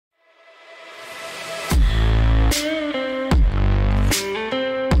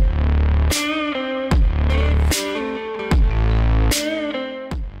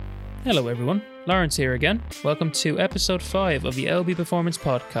Hello everyone, Lawrence here again. Welcome to episode 5 of the LB Performance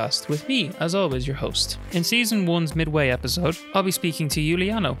Podcast with me, as always, your host. In season 1's midway episode, I'll be speaking to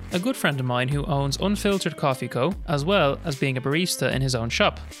Juliano, a good friend of mine who owns Unfiltered Coffee Co, as well as being a barista in his own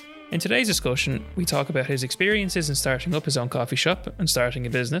shop. In today's discussion, we talk about his experiences in starting up his own coffee shop and starting a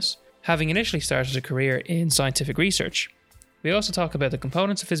business, having initially started a career in scientific research. We also talk about the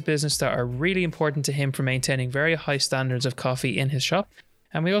components of his business that are really important to him for maintaining very high standards of coffee in his shop.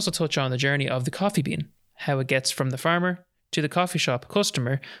 And we also touch on the journey of the coffee bean, how it gets from the farmer to the coffee shop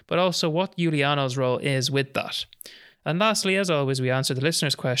customer, but also what Juliano's role is with that. And lastly, as always, we answer the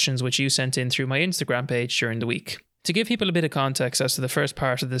listeners' questions which you sent in through my Instagram page during the week. To give people a bit of context as to the first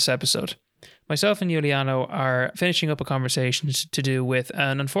part of this episode, myself and Juliano are finishing up a conversation to do with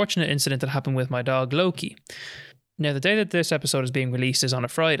an unfortunate incident that happened with my dog Loki. Now, the day that this episode is being released is on a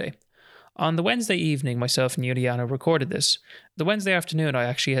Friday. On the Wednesday evening, myself and Juliano recorded this. The Wednesday afternoon, I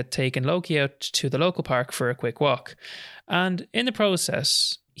actually had taken Loki out to the local park for a quick walk. And in the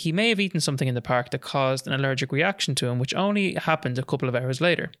process, he may have eaten something in the park that caused an allergic reaction to him, which only happened a couple of hours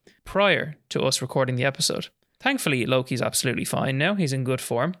later, prior to us recording the episode. Thankfully, Loki's absolutely fine now. He's in good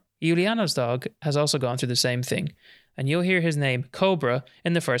form. Juliano's dog has also gone through the same thing, and you'll hear his name, Cobra,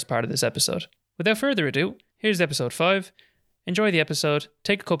 in the first part of this episode. Without further ado, here's episode 5. Enjoy the episode,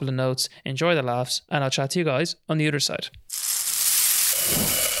 take a couple of notes, enjoy the laughs, and I'll chat to you guys on the other side.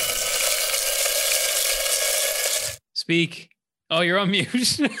 Speak. Oh, you're on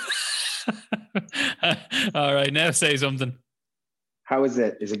mute. All right, now say something. How is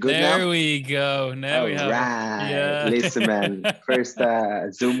it? Is it good now? There we go. Now we have it. Yeah. Listen, man. First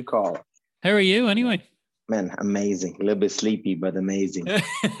Zoom call. How are you anyway? Man, amazing. A little bit sleepy, but amazing.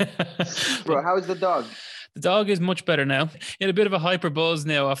 Bro, how is the dog? The dog is much better now. He had a bit of a hyper buzz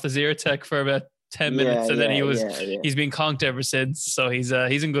now off the Zyrtec for about 10 minutes, and then he's been conked ever since. So he's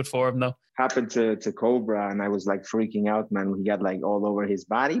in good form now. Happened to Cobra, and I was like freaking out, man. He got like all over his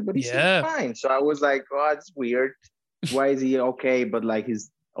body, but he's fine. So I was like, oh, it's weird. Why is he okay? But like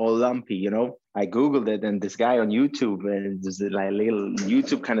he's all lumpy, you know? I Googled it, and this guy on YouTube, and there's like a little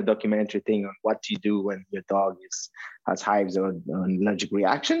YouTube kind of documentary thing on what you do when your dog has hives or an allergic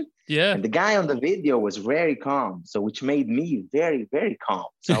reaction. Yeah. And the guy on the video was very calm, so which made me very, very calm.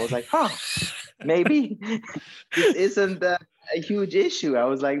 So I was like, maybe this isn't a huge issue. I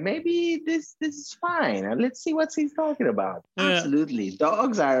was like, maybe this is fine. And let's see what he's talking about. Yeah. Absolutely.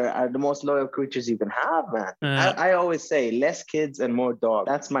 Dogs are the most loyal creatures you can have, man. I always say less kids and more dogs.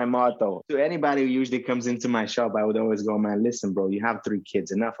 That's my motto. To anybody who usually comes into my shop, I would always go, man, listen, bro, you have 3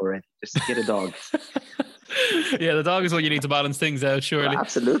 kids, enough already. Just get a dog. Yeah, the dog is what you need to balance things out, surely.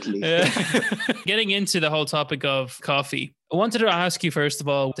 Absolutely. Yeah. Getting into the whole topic of coffee, I wanted to ask you, first of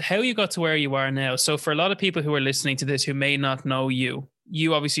all, how you got to where you are now. So for a lot of people who are listening to this who may not know you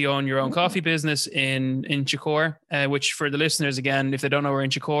obviously own your own coffee business in Chicor, which for the listeners, again, if they don't know where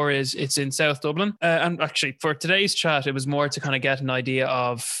Chicor is, it's in South Dublin. And actually, for today's chat, it was more to kind of get an idea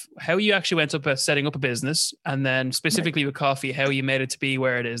of how you actually went up setting up a business, and then specifically with coffee, how you made it to be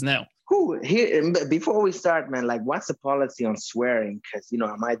where it is now. Here, before we start, man, like, what's the policy on swearing? Because,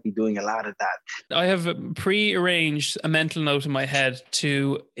 I might be doing a lot of that. I have pre-arranged a mental note in my head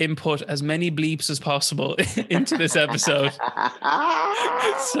to input as many bleeps as possible into this episode.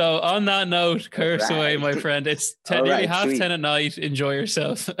 So on that note, curse away, my friend. It's nearly 10:30 at night. Enjoy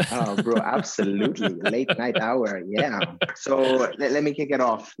yourself. Oh, bro, absolutely. Late night hour. Yeah. So let me kick it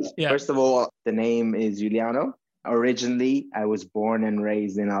off. Yeah. First of all, the name is Juliano. Originally, I was born and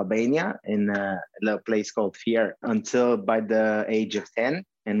raised in Albania in a little place called Fier until by the age of 10,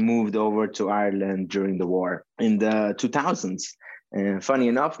 and moved over to Ireland during the war in the 2000s. And funny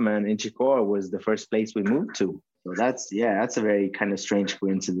enough, man, Inchicore was the first place we moved to. So that's a very kind of strange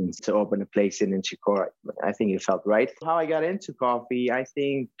coincidence to open a place in Inchicore. I think it felt right. How I got into coffee, I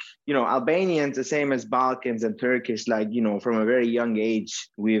think, Albanians, the same as Balkans and Turkish, like, from a very young age,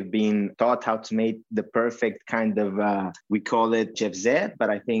 we've been taught how to make the perfect kind of, we call it cevze,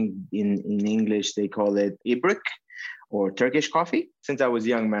 but I think in English, they call it ibrik, or Turkish coffee. Since I was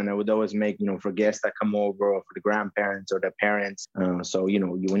young, man, I would always make, for guests that come over, or for the grandparents or the parents. So,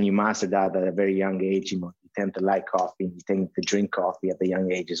 when you master that at a very young age, you tend to like coffee, you tend to drink coffee at a young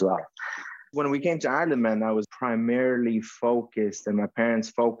age as well. When we came to Ireland, man, I was primarily focused, and my parents'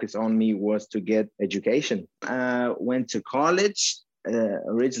 focus on me was to get education. Went to college.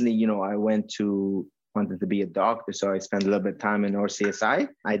 Originally, I wanted to be a doctor, so I spent a little bit of time in RCSI.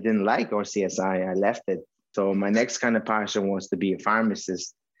 I didn't like RCSI. I left it. So my next kind of passion was to be a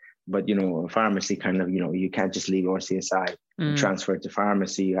pharmacist. But, pharmacy kind of, you can't just leave RCSI and transfer to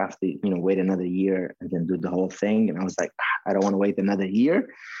pharmacy. You have to, wait another year and then do the whole thing. And I was like, I don't want to wait another year.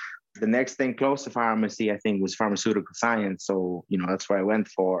 The next thing close to pharmacy, I think, was pharmaceutical science. So, that's where I went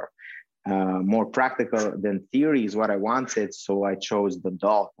for. More practical than theory is what I wanted. So I chose the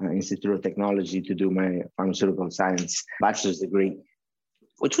Dundalk Institute of Technology to do my pharmaceutical science bachelor's degree,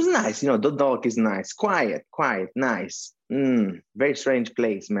 which was nice. Dundalk is nice, quiet, nice. Very strange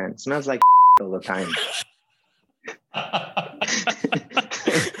place, man. It smells like all the time.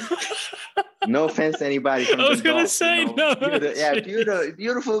 No offense to anybody from I was going to say, no.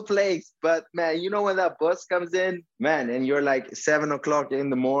 Beautiful place. But man, when that bus comes in, man, and you're like 7 o'clock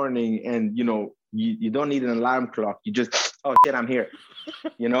in the morning and, you don't need an alarm clock. You just, oh shit, I'm here,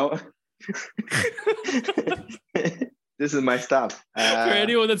 This is my stuff. For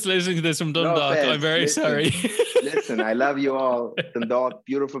anyone that's listening to this from Dundalk, no, I'm very sorry. Listen, I love you all. Dundalk,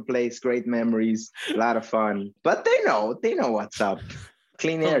 beautiful place, great memories, a lot of fun. But they know what's up.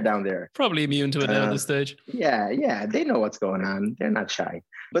 Clean air down there. Probably immune to it now at this stage. Yeah, they know what's going on. They're not shy.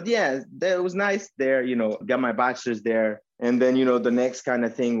 But yeah, it was nice there, got my bachelor's there. And then, the next kind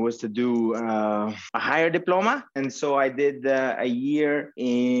of thing was to do a higher diploma. And so I did a year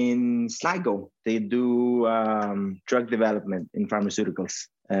in Sligo. They do drug development in pharmaceuticals.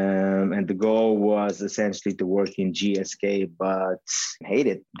 And the goal was essentially to work in GSK, but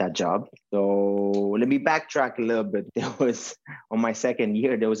hated that job. So let me backtrack a little bit. There was, on my second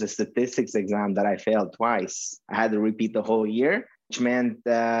year, there was a statistics exam that I failed twice. I had to repeat the whole year, which meant,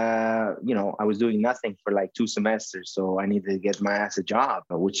 I was doing nothing for like 2 semesters. So I needed to get my ass a job,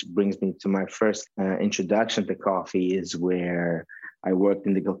 which brings me to my first introduction to coffee is where I worked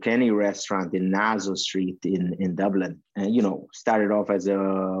in the Kilkenny restaurant in Nassau Street in Dublin. And, started off as a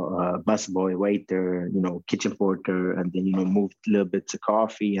busboy, waiter, kitchen porter, and then, moved a little bit to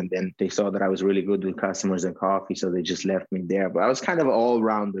coffee. And then they saw that I was really good with customers and coffee. So they just left me there. But I was kind of an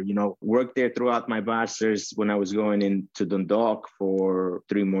all-rounder, worked there throughout my bachelor's when I was going into Dundalk for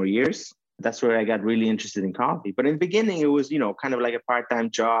 3 more years. That's where I got really interested in coffee. But in the beginning, it was, kind of like a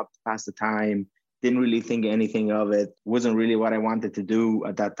part-time job to pass the time. Didn't really think anything of it. Wasn't really what I wanted to do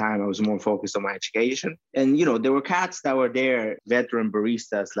at that time. I was more focused on my education. And, there were cats that were there, veteran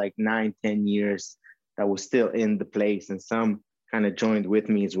baristas, like 9, 10 years, that was still in the place. And some kind of joined with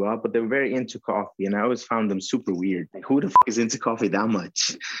me as well, but they were very into coffee. And I always found them super weird. Like, who the fuck is into coffee that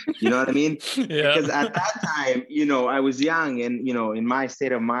much? You know what I mean? Yeah. Because at that time, I was young and, in my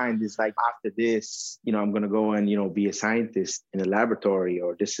state of mind, it's like, after this, I'm going to go and, be a scientist in a laboratory,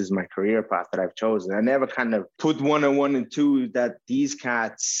 or this is my career path that I've chosen. I never kind of put 1 and 1 and 2 that these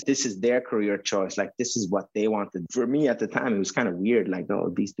cats, this is their career choice. Like, this is what they wanted. For me at the time, it was kind of weird. Like,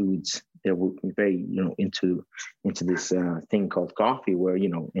 oh, these dudes, they were very, into this thing called coffee, where,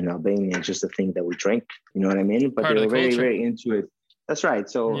 in Albania, it's just a thing that we drink, you know what I mean? But they were very, very into it. That's right.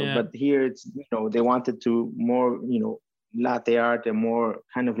 So, yeah. But here it's, they wanted to more, latte art and more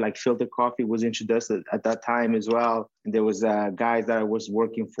kind of like filter coffee was introduced at that time as well. And there was guys that I was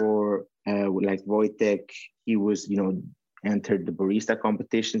working for, like Wojtek. He was, entered the barista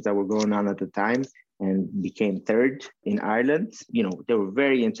competitions that were going on at the time and became 3rd in Ireland. They were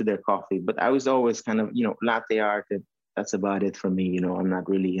very into their coffee, but I was always kind of, latte art, and that's about it for me. I'm not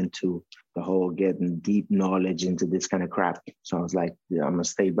really into the whole getting deep knowledge into this kind of crap. So I was like, I'm gonna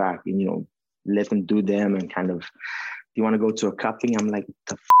stay back and, let them do them and kind of, you want to go to a cupping? I'm like,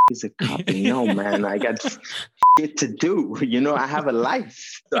 the is a cupping? No, man, I got shit to do. I have a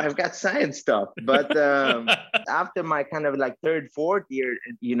life. So I've got science stuff. But after my kind of like 3rd, 4th year,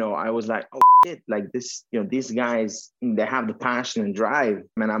 I was like, oh shit, like this, these guys, they have the passion and drive.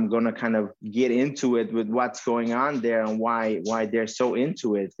 And I'm going to kind of get into it with what's going on there and why they're so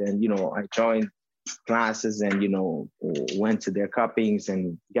into it. And, I joined classes and went to their cuppings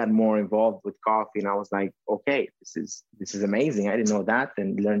and got more involved with coffee. And I was like, okay, this is amazing. I didn't know that,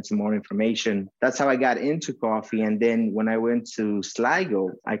 and learned some more information. That's how I got into coffee. And then when I went to Sligo,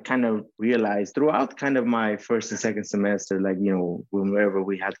 I kind of realized throughout kind of my 1st and 2nd semester, like, whenever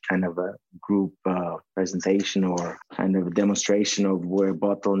we had kind of a group presentation or kind of a demonstration of where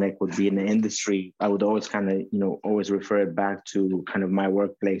bottleneck would be in the industry, I would always kind of, always refer it back to kind of my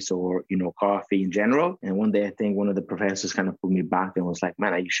workplace or, coffee in general. And one day I think one of the professors kind of put me back and was like,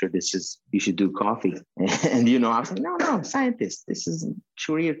 man, are you sure you should do coffee? And, I was like, no, scientist, this is a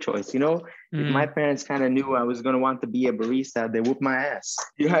career choice. If my parents kind of knew I was going to want to be a barista, they whooped my ass.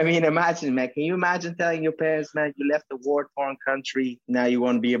 You know what I mean? Imagine, man, can you imagine telling your parents, man, you left a war-torn country, now you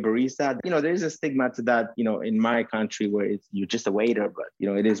want to be a barista? There's a stigma to that, in my country where you're just a waiter, but,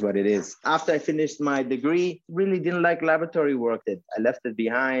 it is what it is. After I finished my degree, really didn't like laboratory work. I left it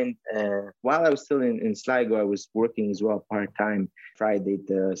behind. While I was still in Sligo, I was working as well part-time Friday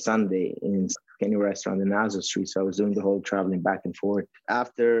to Sunday in Kilkenny restaurant in Nazareth Street. So I was doing the whole traveling back and forth.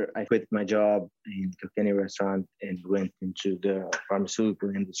 After I quit my job in Kilkenny restaurant and went into the pharmaceutical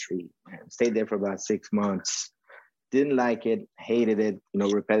industry and stayed there for about 6 months. Didn't like it, hated it,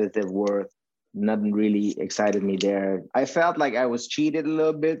 repetitive work. Nothing really excited me there. I felt like I was cheated a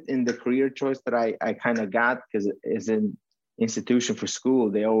little bit in the career choice that I kind of got, because as an institution for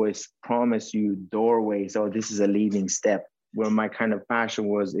school, they always promise you doorways. Oh, this is a leading step. Where my kind of passion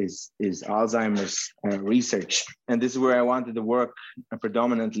is Alzheimer's research. And this is where I wanted to work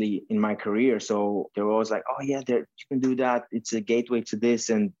predominantly in my career. So they were always like, oh yeah, you can do that. It's a gateway to this.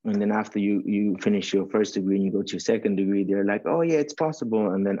 And then after you finish your first degree and you go to your second degree, they're like, oh yeah, it's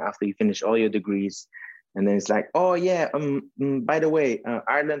possible. And then after you finish all your degrees, and then it's like, oh yeah, by the way,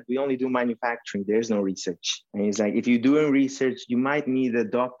 Ireland, we only do manufacturing. There's no research. And it's like, if you're doing research, you might need a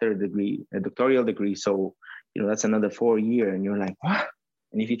doctoral degree. So that's another 4 years. And you're like, what?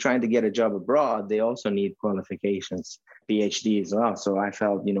 And if you're trying to get a job abroad, they also need qualifications, PhD as well. So I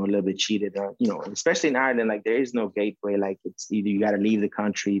felt, a little bit cheated, especially in Ireland, like there is no gateway. Like it's either you got to leave the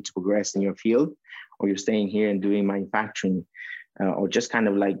country to progress in your field, or you're staying here and doing manufacturing, or just kind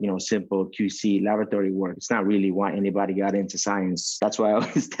of like, simple QC laboratory work. It's not really why anybody got into science. That's why I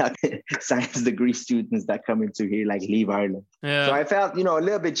always tell science degree students that come into here, like leave Ireland. Yeah. So I felt, a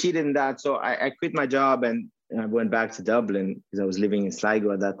little bit cheated in that. So I quit my job and I went back to Dublin because I was living in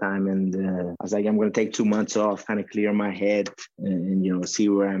Sligo at that time. And I was like, I'm going to take 2 months off, kind of clear my head and see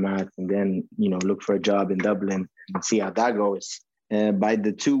where I'm at. And then, look for a job in Dublin and see how that goes. By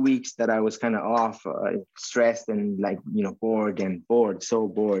the 2 weeks that I was kind of off, stressed and bored, so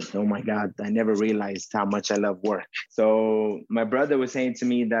bored. Oh my God, I never realized how much I love work. So my brother was saying to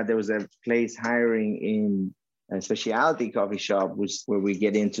me that there was a place hiring in a specialty coffee shop, where we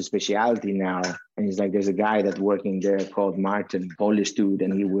get into specialty now. And he's like, there's a guy that's working there called Martin, Polish dude.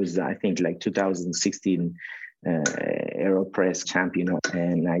 And he was, I think, like 2016 AeroPress champion.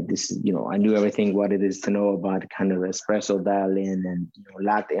 And I knew everything what it is to know about kind of espresso dial-in and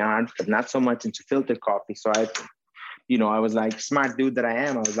latte art, but not so much into filtered coffee. So I was like, smart dude that I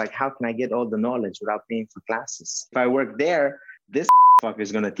am. I was like, how can I get all the knowledge without paying for classes? If I work there, this fucker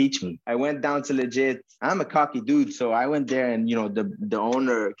is going to teach me. I went down to Legit. I'm a cocky dude. So I went there and, the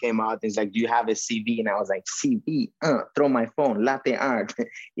owner came out and he's like, do you have a CV? And I was like, CV, throw my phone, latte art.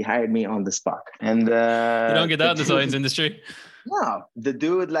 He hired me on the spot. And you don't get that in the science industry. No, the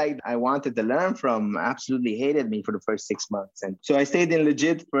dude I wanted to learn from absolutely hated me for the first 6 months. And so I stayed in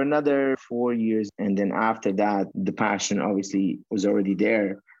Legit for another 4 years. And then after that, the passion obviously was already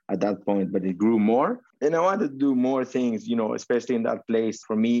there at that point, but it grew more. And I wanted to do more things, especially in that place.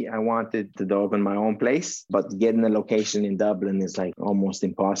 For me, I wanted to open my own place, but getting a location in Dublin is like almost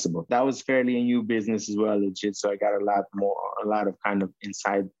impossible. That was fairly a new business as well, Legit. So I got a lot of kind of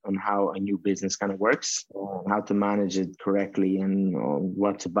insight on how a new business kind of works, how to manage it correctly, and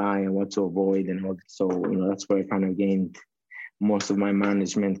what to buy and what to avoid. And all. So, that's where I kind of gained most of my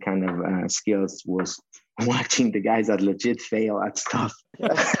management kind of skills, was watching the guys at Legit fail at stuff.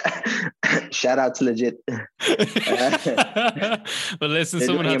 Shout out to Legit. But listen,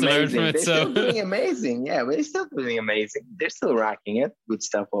 someone had to learn from it. They're still doing amazing. Yeah, but they're still doing amazing. They're still rocking it. Good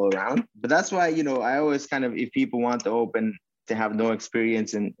stuff all around. But that's why, I always kind of, if people want to have no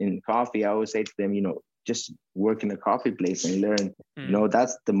experience in coffee, I always say to them, just work in a coffee place and learn.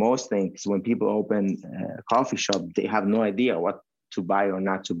 That's the most thing. Because when people open a coffee shop, they have no idea what to buy or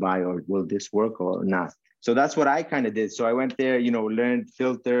not to buy, or will this work or not. So that's what I kind of did. So I went there, learned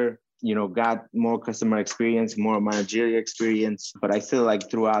filter, got more customer experience, more managerial experience. But I still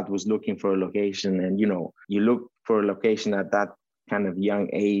throughout was looking for a location. And, you look for a location at that kind of young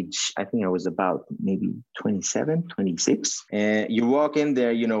age. I think I was about maybe 27, 26. And you walk in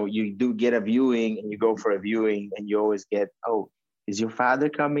there, you do get a viewing, and you go for a viewing, and you always get, oh, is your father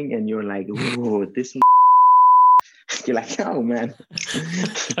coming? And you're like, oh, this you're like, oh man,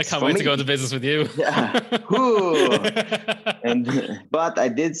 I can't wait to go into business with you. Yeah. But I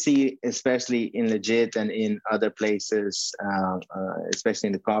did see, especially in Legit and in other places, especially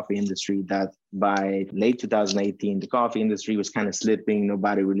in the coffee industry, that by late 2018, the coffee industry was kind of slipping.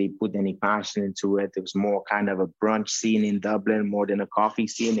 Nobody really put any passion into it. It was more kind of a brunch scene in Dublin more than a coffee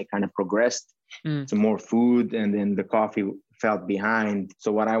scene. It kind of progressed to more food, and then the coffee felt behind.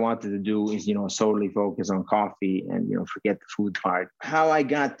 So what I wanted to do is, solely focus on coffee and, forget the food part. How I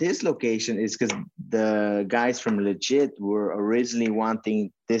got this location is because the guys from Legit were originally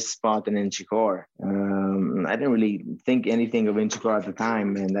wanting this spot in Inchicore. I didn't really think anything of Inchicore at the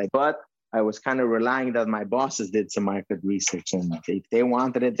time. But I was kind of relying that my bosses did some market research, and if they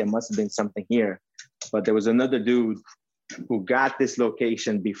wanted it, there must have been something here. But there was another dude who got this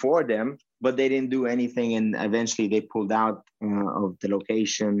location before them, but they didn't do anything. And eventually they pulled out of the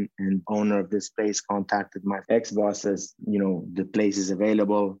location, and owner of this place contacted my ex-boss, says, the place is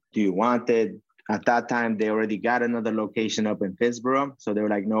available. Do you want it? At that time, they already got another location up in Pittsburgh. So they were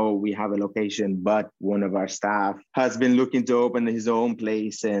like, no, we have a location, but one of our staff has been looking to open his own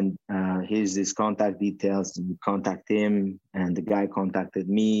place, and here's his contact details. We contact him, and the guy contacted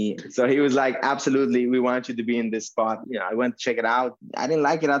me. So he was like, absolutely, we want you to be in this spot. I went to check it out. I didn't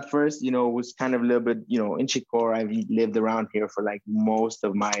like it at first. It was kind of a little bit, in Chicago. I've lived around here for like most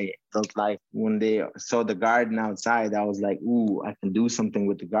of my adult life. When they saw the garden outside, I was like, ooh, I can do something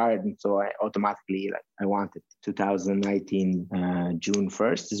with the garden. So I automatically, I wanted. 2019, June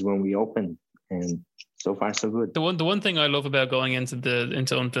 1st is when we opened. And so far, so good. The one thing I love about going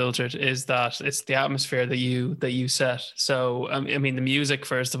into Unfiltered is that it's the atmosphere that you set. So the music,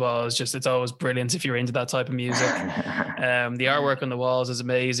 first of all, it's always brilliant if you're into that type of music. The artwork on the walls is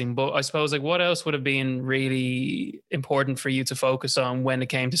amazing. But I suppose, what else would have been really important for you to focus on when it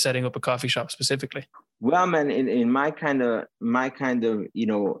came to setting up a coffee shop specifically? Well, man, in my kind of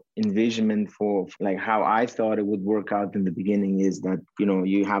envisionment for like how I thought it would work out in the beginning is that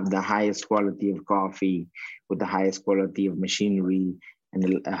you have the highest quality of coffee with the highest quality of machinery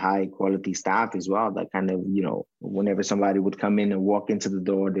and a high quality staff as well. That kind of whenever somebody would come in and walk into the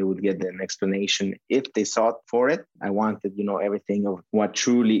door, they would get an explanation if they sought for it. I wanted everything of what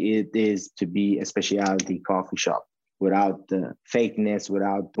truly it is to be a specialty coffee shop, without the fakeness,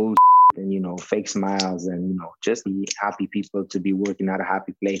 without bullshit and fake smiles, and just be happy people to be working at a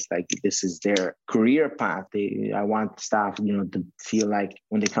happy place. Like this is their career path. I want staff to feel like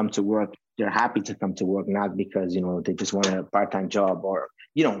when they come to work, they're happy to come to work, not because they just want a part-time job or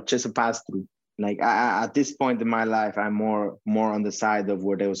just a pass through. Like at this point in my life, I'm more on the side of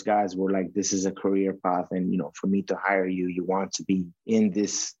where those guys were like, this is a career path, and for me to hire you, you want to be in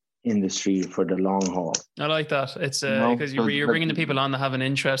this industry for the long haul. I like that. It's because you're bringing the people on that have an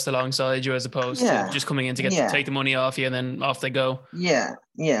interest alongside you, as opposed to just coming in to take the money off you and then off they go.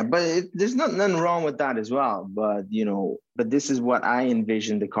 But there's nothing wrong with that as well. But but this is what I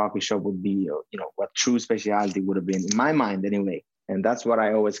envisioned the coffee shop would be. What true specialty would have been in my mind, anyway. And that's what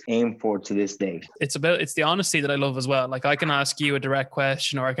I always aim for to this day. It's the honesty that I love as well. Like I can ask you a direct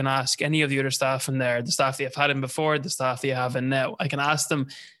question, or I can ask any of the other staff in there, the staff that you've had in before, the staff that you have in now. I can ask them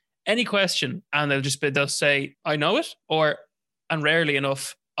any question and they'll say, I know it, and rarely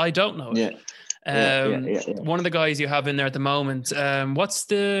enough, I don't know it. One of the guys you have in there at the moment, what's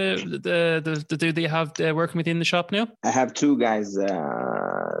the dude that you have working with you in the shop now? I have two guys,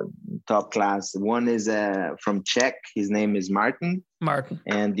 top class. One is from Czech. His name is Martin.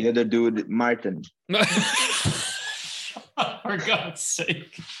 And the other dude, Martin. For God's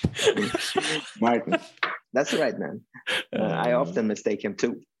sake. Martin. That's right, man. I often mistake him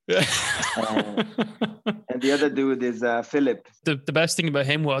too. And the other dude is Philip. The best thing about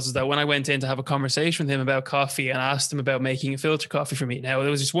him is that when I went in to have a conversation with him about coffee and asked him about making a filter coffee for me. Now,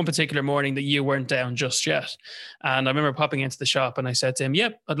 there was just one particular morning that you weren't down just yet. And I remember popping into the shop and I said to him,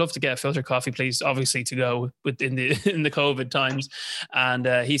 yep, I'd love to get a filter coffee, please, obviously to go in the COVID times. And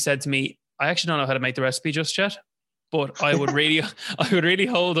he said to me, I actually don't know how to make the recipe just yet, but I would really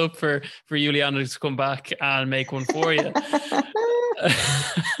hold up for Juliano to come back and make one for you.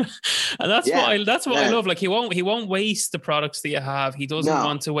 And that's what I love. Like he won't waste the products that you have. He doesn't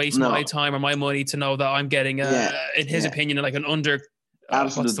want to waste my time or my money to know that I'm getting in his opinion, like an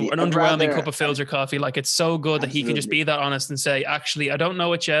underwhelming cup of filter coffee. Like it's so good that he can just be that honest and say, actually, I don't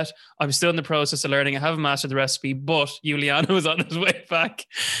know it yet. I'm still in the process of learning. I haven't mastered the recipe, but Juliano is on his way back.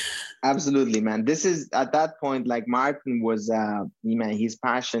 Absolutely, man. This is at that point, like Martin was, his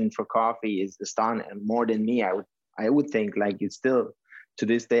passion for coffee is astonishing, more than me. I would think, like, it's still to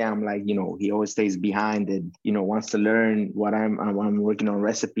this day, I'm like, he always stays behind and, wants to learn what I'm working on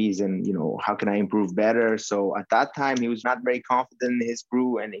recipes and, how can I improve better? So at that time, he was not very confident in his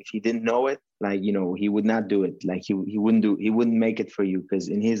brew. And if he didn't know it, like, he would not do it. Like he wouldn't make it for you, because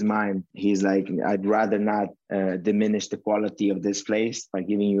in his mind, he's like, I'd rather not diminish the quality of this place by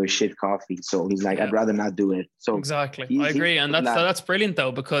giving you a shit coffee. So he's like, I'd rather not do it. So exactly. I agree. And that's brilliant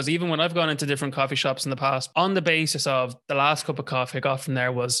though, because even when I've gone into different coffee shops in the past, on the basis of the last cup of coffee I got from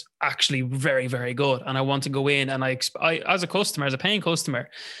there was actually very, very good. And I want to go in and I as a paying customer,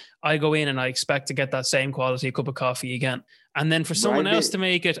 I go in and I expect to get that same quality cup of coffee again. and then for someone else to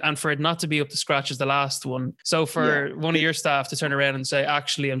make it and for it not to be up to scratch as the last one. So for one of your staff to turn around and say,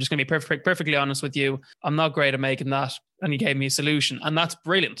 actually, I'm just going to be perfectly honest with you, I'm not great at making that. And you gave me a solution. And that's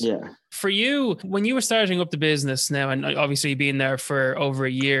brilliant. Yeah. For you, when you were starting up the business now, and obviously being there for over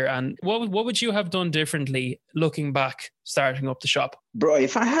a year, and what would you have done differently looking back, starting up the shop? Bro,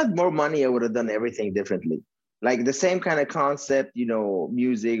 if I had more money, I would have done everything differently. Like the same kind of concept,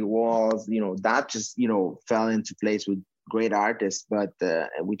 music, walls, that just, fell into place with great artists, but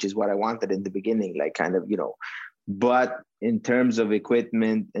which is what I wanted in the beginning, like kind of, but in terms of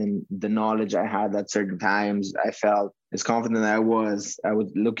equipment and the knowledge I had at certain times, I felt as confident I was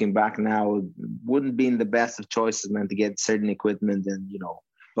looking back now, wouldn't be in the best of choices, man, to get certain equipment and,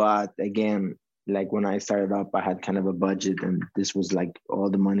 but again, like when I started up, I had kind of a budget and this was like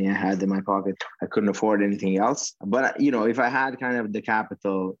all the money I had in my pocket. I couldn't afford anything else. But, if I had kind of the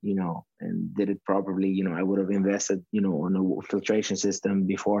capital, and did it properly, I would have invested, on a filtration system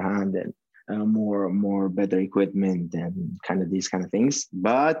beforehand and more better equipment and kind of these kind of things.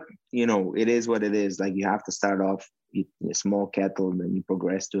 But, it is what it is. Like you have to start off a small kettle and then you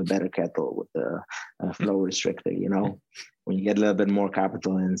progress to a better kettle with a flow restrictor, when you get a little bit more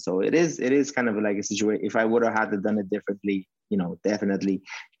capital in. So it is kind of like a situation. If I would have had to done it differently, definitely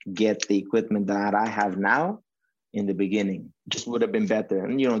get the equipment that I have now in the beginning just would have been better.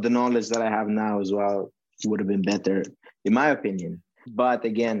 And, the knowledge that I have now as well would have been better, in my opinion. But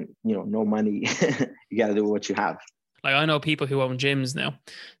again, no money, you got to do what you have. Like I know people who own gyms now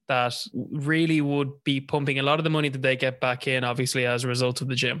that really would be pumping a lot of the money that they get back in, obviously, as a result of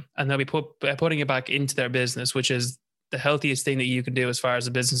the gym. And they'll be putting it back into their business, which is the healthiest thing that you can do as far as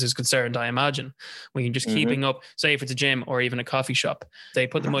the business is concerned, I imagine. When you're just keeping up, say if it's a gym or even a coffee shop, they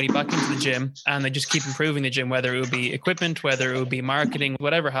put the money back into the gym and they just keep improving the gym, whether it would be equipment, whether it would be marketing,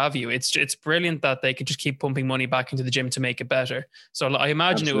 whatever have you. It's brilliant that they could just keep pumping money back into the gym to make it better. So I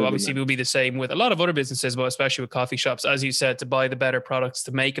imagine it obviously will be the same with a lot of other businesses, but especially with coffee shops, as you said, to buy the better products,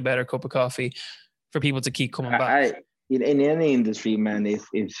 to make a better cup of coffee for people to keep coming back. In any industry, man, if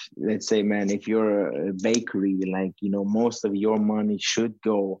let's say, man, if you're a bakery, like, most of your money should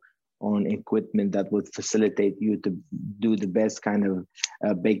go on equipment that would facilitate you to do the best kind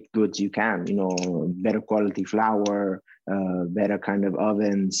of baked goods you can, better quality flour, better kind of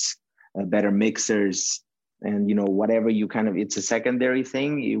ovens, better mixers. And, whatever you it's a secondary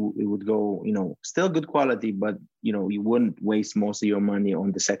thing, it would go, still good quality, but, you wouldn't waste most of your money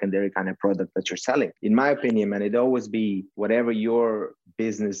on the secondary kind of product that you're selling. In my opinion, man, it'd always be whatever your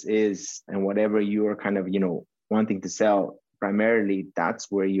business is and whatever you're kind of, wanting to sell primarily,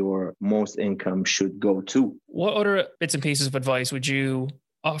 that's where your most income should go to. What other bits and pieces of advice would you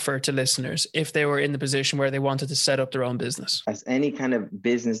offer to listeners if they were in the position where they wanted to set up their own business? As any kind of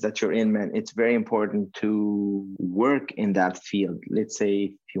business that you're in, man, it's very important to work in that field. Let's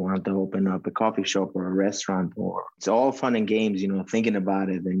say if you want to open up a coffee shop or a restaurant, or it's all fun and games, thinking about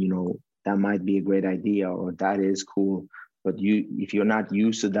it, and that might be a great idea or that is cool. But if you're not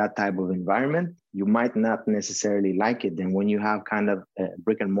used to that type of environment, you might not necessarily like it. Then when you have kind of a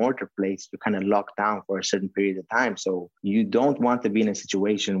brick and mortar place, you're kind of locked down for a certain period of time. So you don't want to be in a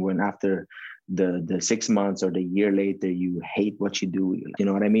situation when after the 6 months or the year later, you hate what you do. You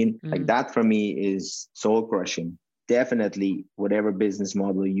know what I mean? Like that for me is soul crushing. Definitely whatever business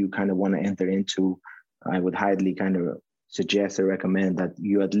model you kind of want to enter into, I would highly kind of suggest or recommend that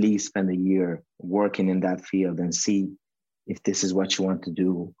you at least spend a year working in that field and see if this is what you want to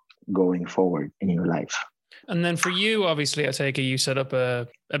do going forward in your life. And then for you, obviously, I take it you set up a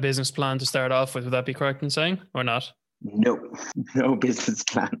business plan to start off with. Would that be correct in saying, or not? No business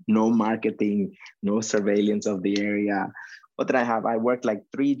plan, no marketing, no surveillance of the area. What did I have? I worked like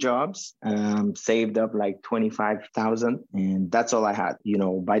 3 jobs, saved up like 25,000, and that's all I had.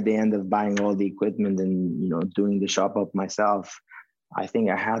 By the end of buying all the equipment and, doing the shop up myself, I think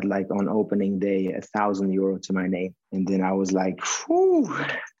I had like on opening day €1,000 to my name. And then I was like, whew.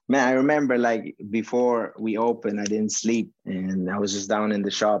 Man, I remember like before we opened, I didn't sleep and I was just down in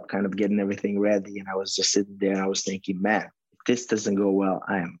the shop kind of getting everything ready. And I was just sitting there and I was thinking, man, if this doesn't go well,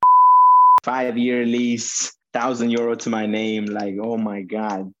 I am 5-year lease, €1,000 to my name. Like, oh my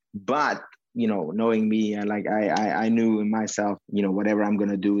God. But knowing me, I knew in myself, whatever I'm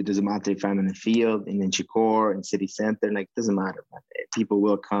going to do, it doesn't matter if I'm in the field, in Chicor, in city center, like, it doesn't matter. people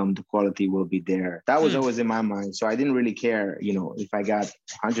will come, the quality will be there. That was always in my mind. So I didn't really care, if I got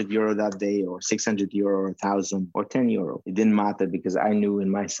 100 euro that day or 600 euro or 1,000 or 10 euro. It didn't matter because I knew in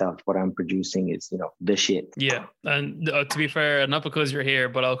myself what I'm producing is, the shit. Yeah. And to be fair, not because you're here,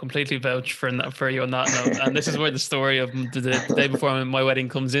 but I'll completely vouch for you on that note. And this is where the story of the day before my wedding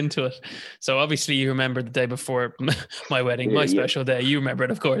comes into it. So obviously you remember the day before my wedding, my special day. You remember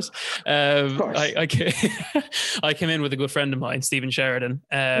it, of course. Of course. I came in with a good friend of mine, Stephen Sheridan,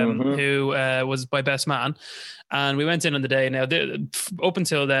 who was my best man. And we went in on the day. Now, up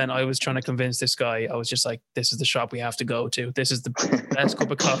until then, I was trying to convince this guy. I was just like, this is the shop we have to go to. This is the best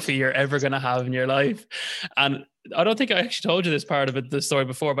cup of coffee you're ever going to have in your life. And I don't think I actually told you this part of the story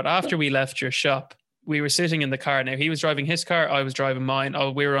before, but after we left your shop, we were sitting in the car. Now, he was driving his car. I was driving mine.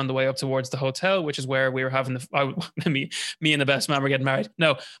 We were on the way up towards the hotel, which is where we were having me and the best man were getting married.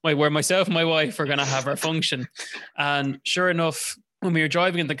 No, where myself and my wife were going to have our function. And sure enough, when we were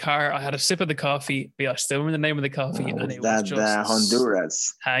driving in the car, I had a sip of the coffee. I still remember the name of the coffee, and it was just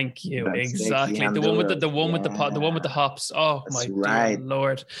Honduras. Thank you, exactly. The one with the hops. Oh, that's my dear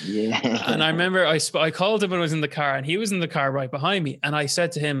Lord! Yeah. And I remember I called him when I was in the car, and he was in the car right behind me, and I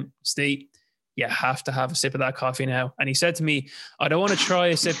said to him, "Steve, you have to have a sip of that coffee now." And he said to me, "I don't want to try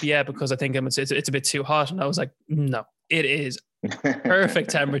a sip yet because I think it's a bit too hot." And I was like, "No, it is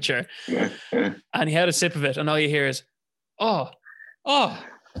perfect temperature." And he had a sip of it, and all you hear is, "Oh." That's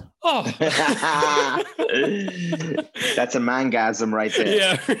a mangasm right there.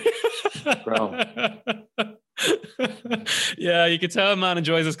 Yeah. Bro. Yeah, you can tell a man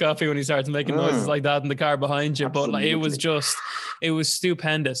enjoys his coffee when he starts making noises like that in the car behind you. Absolutely. But it was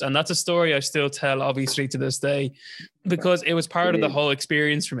stupendous. And that's a story I still tell, obviously, to this day, because it was part of the whole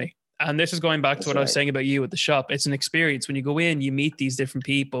experience for me. And this is going back to what I was saying about you at the shop. It's an experience. When you go in, you meet these different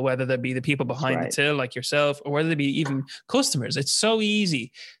people, whether they be the people behind the till like yourself, or whether they be even customers. It's so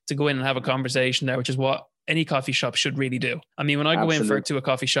easy to go in and have a conversation there, which is what any coffee shop should really do. I mean, when I go in to a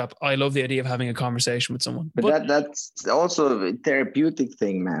coffee shop, I love the idea of having a conversation with someone. But that's also a therapeutic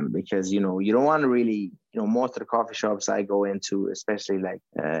thing, man, because, you don't want to really, most of the coffee shops I go into, especially like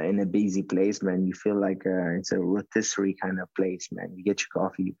in a busy place, man, you feel like it's a rotisserie kind of place, man. You get your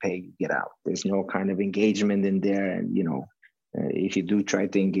coffee, you pay, you get out. There's no kind of engagement in there. And, if you do try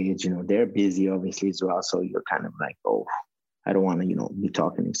to engage, they're busy, obviously, as well. So you're kind of like, oh, I don't want to, be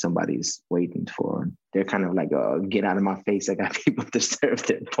talking if somebody's waiting for. They're kind of like, get out of my face. I got people to serve.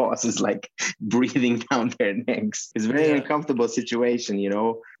 Their bosses like breathing down their necks. It's a very uncomfortable situation,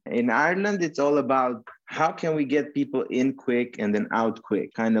 In Ireland, it's all about how can we get people in quick and then out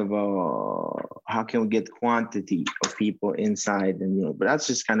quick? Kind of how can we get quantity of people inside? And, but that's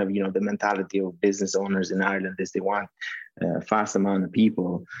just kind of, the mentality of business owners in Ireland is they want a fast amount of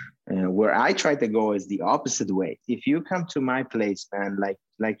people. Where I try to go is the opposite way. If you come to my place, man,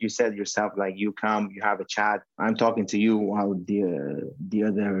 like you said yourself, like you come, you have a chat. I'm talking to you while the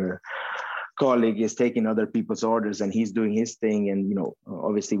other colleague is taking other people's orders and he's doing his thing. And,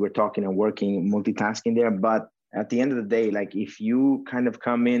 obviously we're talking and working, multitasking there. But at the end of the day, like if you kind of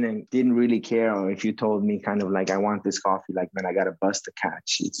come in and didn't really care, or if you told me kind of like, I want this coffee, like, man, I got a bus to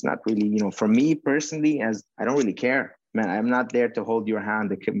catch. It's not really, for me personally, as I don't really care. Man, I'm not there to hold your hand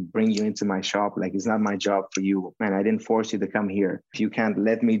to bring you into my shop. Like, it's not my job for you. Man, I didn't force you to come here. If you can't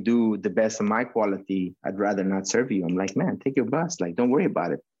let me do the best of my quality, I'd rather not serve you. I'm like, man, take your bus. Like, don't worry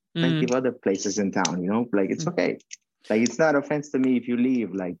about it. Plenty of other places in town, like, it's okay. Like, it's not offense to me if you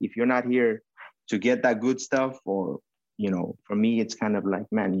leave. Like, if you're not here to get that good stuff, or, for me, it's kind of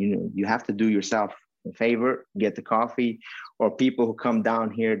like, man, you have to do yourself a favor, get the coffee. Or people who come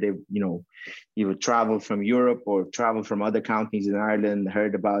down here, they, either travel from Europe or travel from other counties in Ireland,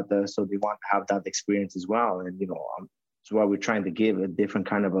 heard about us, so they want to have that experience as well. And, that's why we're trying to give a different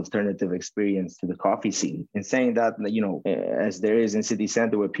kind of alternative experience to the coffee scene. And saying that, as there is in city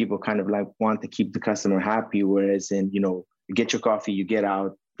center, where people kind of like want to keep the customer happy, whereas in, you get your coffee, you get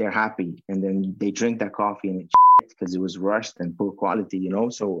out, they're happy, and then they drink that coffee and it's because it was rushed and poor quality,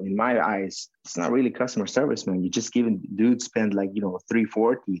 So in my eyes, it's not really customer service, man. You're just giving dudes spend like, $340,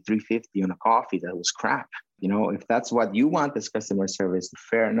 $350 on a coffee that was crap. If that's what you want as customer service,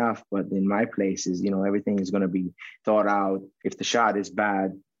 fair enough. But in my places, everything is going to be thought out. If the shot is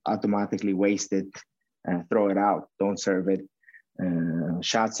bad, automatically waste it, throw it out, don't serve it.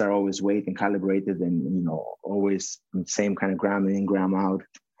 Shots are always weighed and calibrated, and, always same kind of gram in, gram out.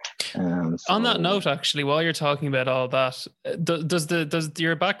 On that note, actually, while you're talking about all that, does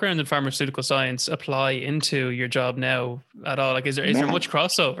your background in pharmaceutical science apply into your job now at all? Like, is there much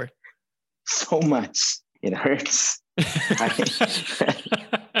crossover? So much. It hurts.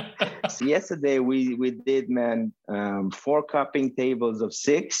 So yesterday we did, man, 4 cupping tables of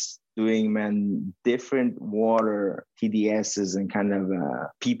 6, doing, man, different water TDSs and kind of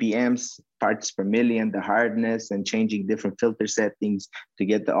ppms, parts per million, the hardness, and changing different filter settings to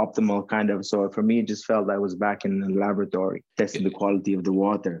get the optimal kind of. So for me, it just felt I was back in the laboratory testing the quality of the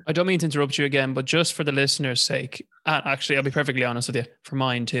water. I don't mean to interrupt you again, but just for the listeners' sake, and actually, I'll be perfectly honest with you, for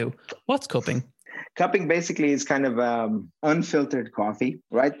mine too. What's cupping? Cupping basically is kind of unfiltered coffee,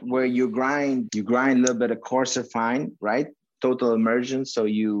 right? Where you grind a little bit of coarser fine, right? Total immersion. So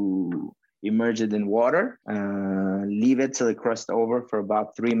you immerse it in water, leave it till it crust over for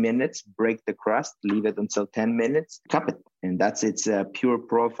about 3 minutes, break the crust, leave it until 10 minutes, cup it. And that's its pure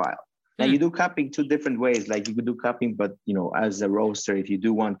profile. Now you do cupping 2 different ways. Like you could do cupping, but as a roaster, if you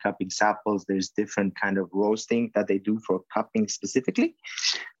do want cupping samples, there's different kind of roasting that they do for cupping specifically.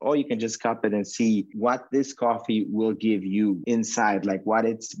 Or you can just cup it and see what this coffee will give you inside, like what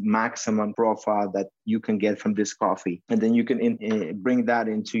its maximum profile that you can get from this coffee. And then you can bring that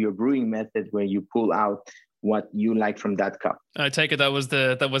into your brewing method where you pull out what you like from that cup. I take it was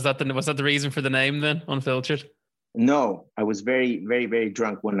that the reason for the name then, Unfiltered? No, I was very, very, very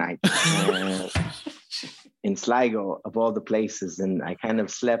drunk one night in Sligo, of all the places. And I kind of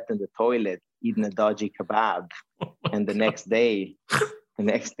slept in the toilet, eating a dodgy kebab. And the next day,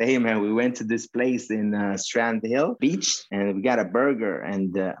 man, we went to this place in Strand Hill Beach and we got a burger.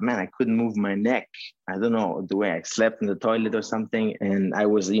 And man, I couldn't move my neck. I don't know, the way I slept in the toilet or something. And I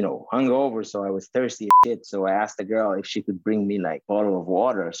was, hungover. So I was thirsty as shit. So I asked the girl if she could bring me like a bottle of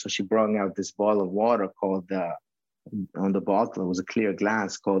water. So she brought out this bottle of water called on the bottle, it was a clear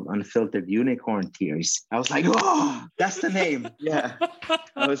glass called Unfiltered Unicorn Tears. I was like, oh, that's the name. Yeah.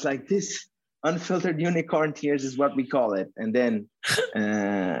 I was like, this Unfiltered Unicorn Tears is what we call it. And then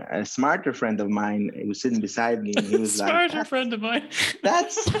a smarter friend of mine, he was sitting beside me and he was smarter friend of mine.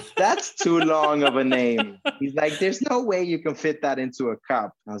 That's too long of a name. He's like, there's no way you can fit that into a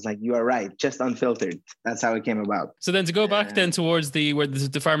cup. I was like, you are right, just unfiltered. That's how it came about. So then to go back then towards the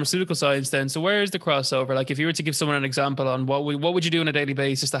pharmaceutical science then, so where is the crossover? Like if you were to give someone an example on what would you do on a daily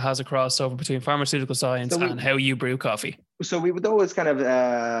basis that has a crossover between pharmaceutical science and how you brew coffee? So we would always kind of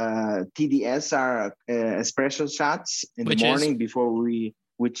TDS our espresso shots in the morning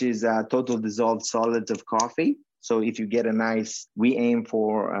which is total dissolved solids of coffee. So if you get we aim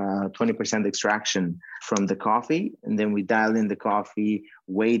for 20% extraction from the coffee, and then we dial in the coffee,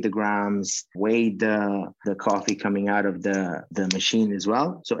 weigh the grams, weigh the coffee coming out of the machine as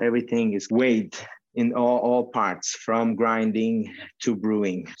well. So everything is weighed in all parts, from grinding to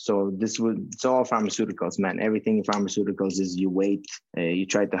brewing. So it's all pharmaceuticals, man. Everything in pharmaceuticals is you wait. You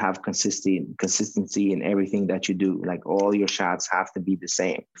try to have consistency in everything that you do. Like all your shots have to be the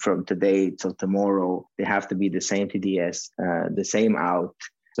same from today till tomorrow. They have to be the same TDS, the same out.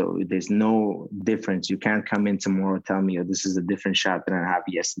 So there's no difference. You can't come in tomorrow and tell me, oh, this is a different shot than I have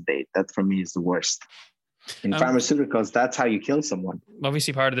yesterday. That for me is the worst. In pharmaceuticals, that's how you kill someone.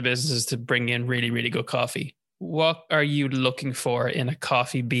 Obviously, part of the business is to bring in really, really good coffee. What are you looking for in a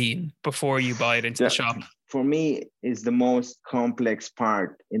coffee bean before you buy it into the shop? For me, is the most complex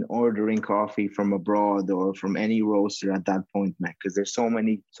part in ordering coffee from abroad or from any roaster at that point, man, because there's so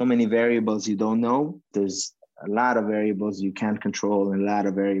many variables you don't know. There's a lot of variables you can't control and a lot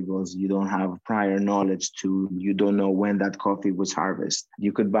of variables you don't have prior knowledge to. You don't know when that coffee was harvested.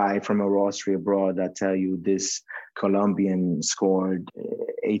 You could buy from a roastery abroad that tell you this Colombian scored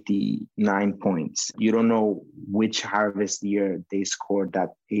 89 points. You don't know which harvest year they scored that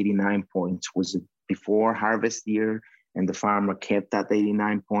 89 points. Was it before harvest year and the farmer kept that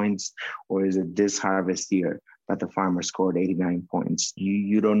 89 points, or is it this harvest year that the farmer scored 89 points?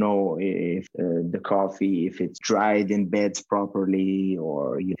 You don't know if the coffee, if it's dried in beds properly,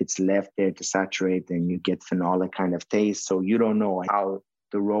 or if it's left there to saturate and you get phenolic kind of taste. So you don't know how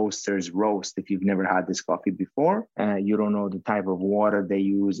the roasters roast if you've never had this coffee before. You don't know the type of water they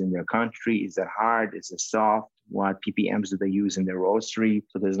use in their country. Is it hard? Is it soft? What ppms do they use in their roastery?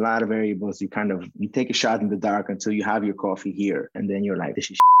 So there's a lot of variables. You take a shot in the dark until you have your coffee here. And then you're like,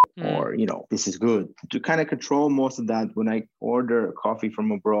 this is or, this is good. To kind of control most of that, when I order coffee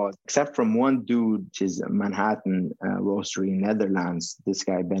from abroad, except from one dude, which is a Manhattan roastery in Netherlands, this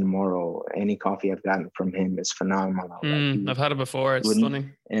guy, Ben Morrow, any coffee I've gotten from him is phenomenal. I've had it before. It's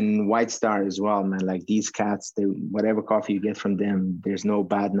stunning. And White Star as well, man. Like these cats, whatever coffee you get from them, there's no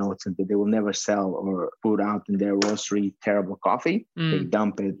bad notes, and they will never sell or put out in their roastery terrible coffee. They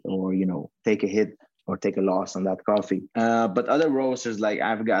dump it or, take a hit or take a loss on that coffee. But other roasters, like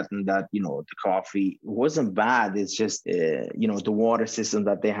I've gotten that, the coffee wasn't bad. It's just, the water system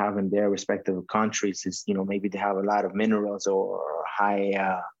that they have in their respective countries is, maybe they have a lot of minerals or high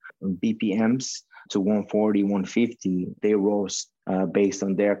BPMs to 140, 150. They roast based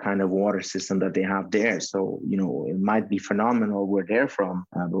on their kind of water system that they have there. So, it might be phenomenal where they're from,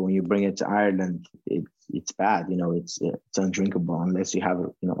 but when you bring it to Ireland, it's bad. It's undrinkable unless you have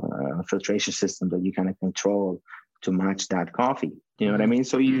a filtration system that you kind of control to match that coffee. You know what I mean?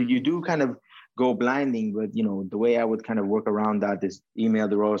 So you do kind of go blinding, but the way I would kind of work around that is email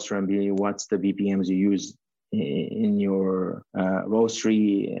the roaster and be, what's the BPMs you use in your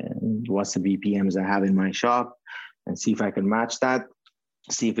roastery, and what's the BPMs I have in my shop, and see if I can match that,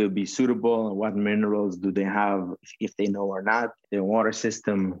 see if it would be suitable, and what minerals do they have, if they know or not, their water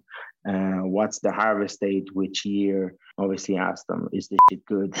system, what's the harvest date, which year. Obviously ask them, is this shit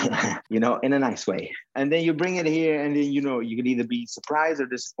good? In a nice way. And then you bring it here, and then you can either be surprised or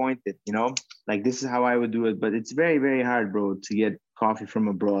disappointed. Like, this is how I would do it. But it's very, very hard, bro, to get coffee from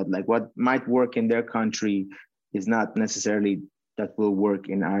abroad. Like, what might work in their country is not necessarily that will work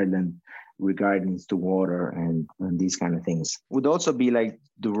in Ireland, regarding to water and these kind of things. Would also be like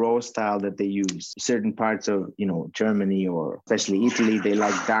the roast style that they use. Certain parts of, Germany or especially Italy, they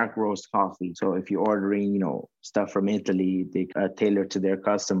like dark roast coffee. So if you're ordering, stuff from Italy, they tailor to their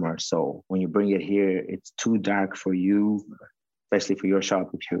customers. So when you bring it here, it's too dark for you, especially for your shop.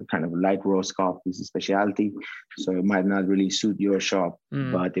 If you're kind of light roast coffee is a specialty, so it might not really suit your shop,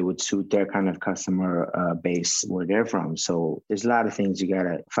 but it would suit their kind of customer base where they're from. So there's a lot of things you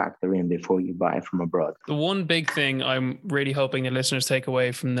gotta factor in before you buy from abroad. The one big thing I'm really hoping the listeners take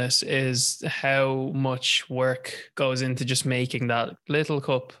away from this is how much work goes into just making that little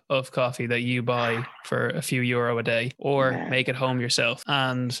cup of coffee that you buy for a few euro a day, or make it home yourself.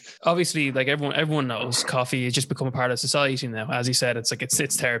 And obviously, like everyone knows, coffee has just become a part of society now. As you said,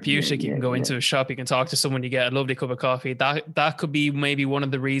 it's therapeutic. You can go into a shop, you can talk to someone, you get a lovely cup of coffee. That could be maybe one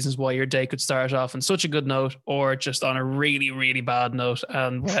of the reasons why your day could start off on such a good note, or just on a really, really bad note,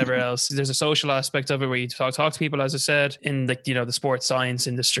 and whatever else. There's a social aspect of it where you talk to people, as I said, in the sports science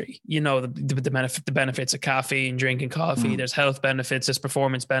industry. The benefits of caffeine, drinking coffee. There's health benefits, there's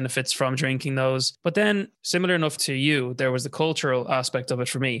performance benefits from drinking those. But then, similar enough to you, there was the cultural aspect of it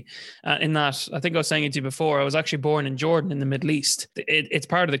for me. In that, I think I was saying it to you before, I was actually born in Jordan in the Middle East. It's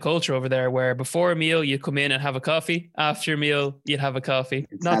part of the culture over there where before a meal you'd come in and have a coffee, after a meal you'd have a coffee.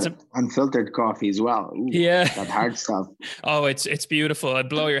 It's unfiltered coffee as well. Ooh, yeah, that hard stuff. Oh, it's beautiful. I'd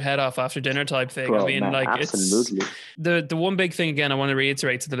blow your head off after dinner type thing. Bro, man, absolutely. It's the one big thing again I want to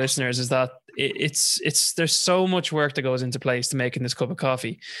reiterate to the listeners is that it's there's so much work that goes into place to making this cup of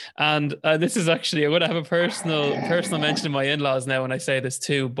coffee. And this is actually, I'm going to have a personal mention of my in-laws now when I say this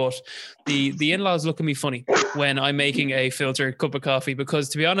too, but the in-laws look at me funny when I'm making a filtered cup of coffee, because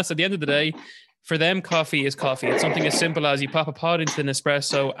to be honest, at the end of the day, for them, coffee is coffee. It's something as simple as you pop a pod into an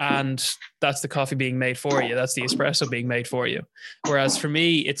espresso and that's the coffee being made for you. That's the espresso being made for you. Whereas for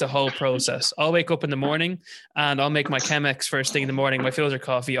me, it's a whole process. I'll wake up in the morning and I'll make my Chemex first thing in the morning, my filter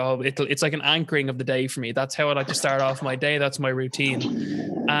coffee. It's like an anchoring of the day for me. That's how I like to start off my day. That's my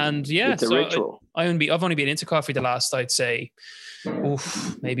routine. And yeah, it's a ritual. I've only been into coffee the last, I'd say,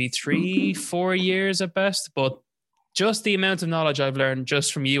 maybe 3-4 years at best. But just the amount of knowledge I've learned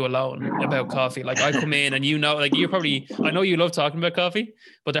just from you alone about coffee. Like, I come in and I know you love talking about coffee,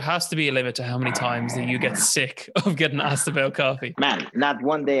 but there has to be a limit to how many times that you get sick of getting asked about coffee. Man, not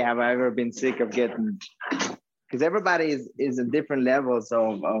one day have I ever been sick of getting, because everybody is at different levels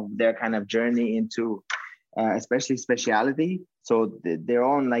of their kind of journey into, especially specialty. So they're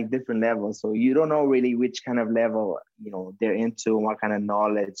on like different levels. So you don't know really which kind of level, they're into, what kind of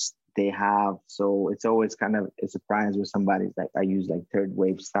knowledge they have. So it's always kind of a surprise with somebody's like, I use like third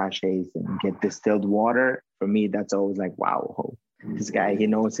wave sachets and get distilled water. For me, that's always like, wow, this guy, he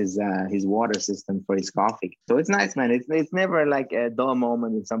knows his water system for his coffee. So it's nice, man. It's never like a dull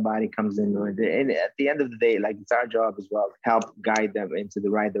moment when somebody comes in. And at the end of the day, like, it's our job as well, help guide them into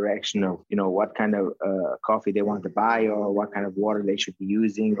the right direction of, what kind of coffee they want to buy, or what kind of water they should be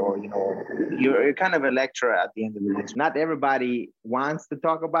using, or, you're kind of a lecturer at the end of the day. Not everybody wants to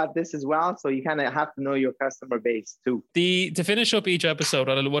talk about this as well. So you kind of have to know your customer base too. To finish up each episode,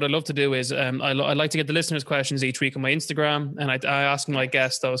 what I love to do is I like to get the listeners' questions each week on my Instagram, and I ask my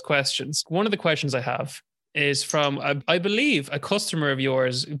guests those questions. One of the questions I have is from, I believe, a customer of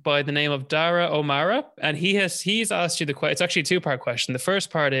yours by the name of Dara O'Mara, and he's asked you it's actually a two-part question. The first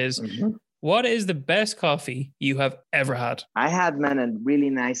part is, what is the best coffee you have ever had? I had, man, a really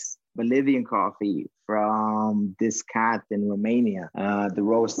nice Bolivian coffee from this cat in Romania, the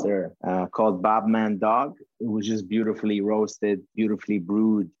roaster called Bobman Dog. It was just beautifully roasted, beautifully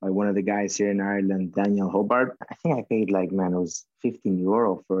brewed by one of the guys here in Ireland, Daniel Hobart. I think I paid it was 15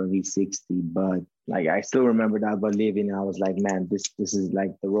 euro for a V60, but Like I still remember that about leaving. I was like, man, this is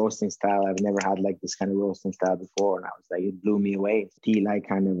like the roasting style. I've never had like this kind of roasting style before. And I was like, it blew me away. Tea-like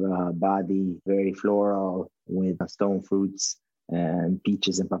kind of body, very floral with stone fruits and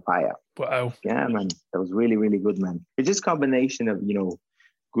peaches and papaya. Wow. Yeah, man. That was really, really good, man. It's just combination of,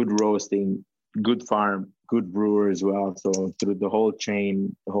 good roasting, good farm, good brewer as well. So through the whole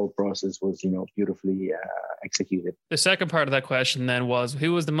chain, the whole process was, beautifully executed. The second part of that question then was,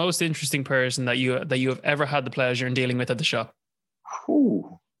 who was the most interesting person that you have ever had the pleasure in dealing with at the shop?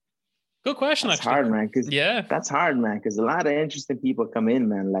 Ooh, good question, that's actually. Hard, man. Yeah. That's hard, man. Because a lot of interesting people come in,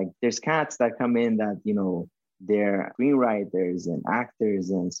 man. Like there's cats that come in that, they're screenwriters and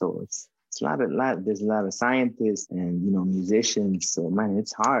actors. And so it's there's a lot of scientists and, musicians. So man,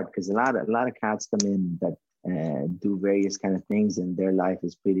 it's hard because a lot of cats come in that do various kind of things, and their life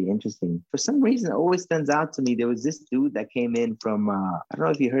is pretty interesting. For some reason, it always stands out to me. There was this dude that came in from, I don't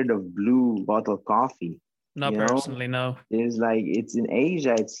know if you heard of Blue Bottle Coffee. Not personally, no. There's it's in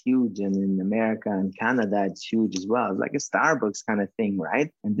Asia, it's huge. And in America and Canada, it's huge as well. It's like a Starbucks kind of thing,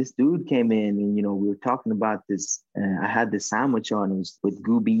 right? And this dude came in and, we were talking about this. I had this sandwich on, it was with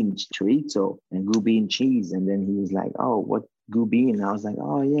goobie and chorizo and goobie and cheese. And then he was like, oh, what goobie? And I was like,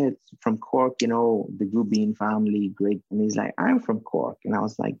 oh, yeah, it's from Cork, the goobie family, great. And he's like, I'm from Cork. And I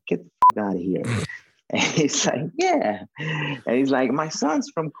was like, get the fuck out of here. And he's like, yeah. And he's like, my son's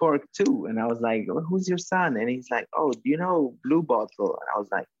from Cork too. And I was like, well, who's your son? And he's like, oh, do you know Blue Bottle? And I was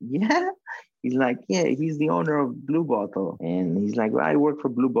like, yeah. He's like, yeah, he's the owner of Blue Bottle. And he's like, well, I work for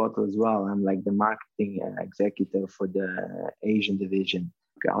Blue Bottle as well. I'm like the marketing executive for the Asian division.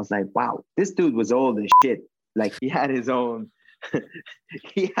 I was like, wow, this dude was old as shit. Like he had his own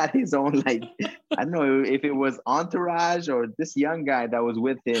like, I don't know if it was entourage or this young guy that was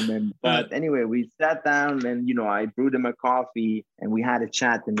with him. But anyway, we sat down and, I brewed him a coffee and we had a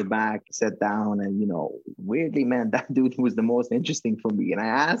chat in the back, sat down and, weirdly, man, that dude was the most interesting for me. And I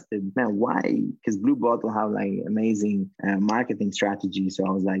asked him, man, why? Because Blue Bottle have like amazing marketing strategy. So I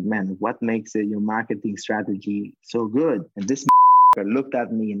was like, man, what makes it your marketing strategy so good? And this looked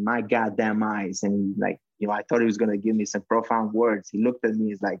at me in my goddamn eyes and like, I thought he was going to give me some profound words. He looked at me,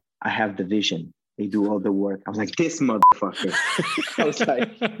 he's like, I have the vision. They do all the work. I was like, this motherfucker. I was like,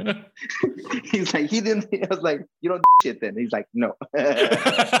 he's like, he didn't, I was like, you don't do shit then. He's like, no.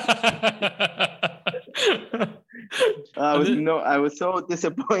 I was so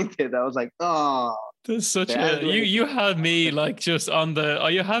disappointed. I was like, oh. There's such you had me like just on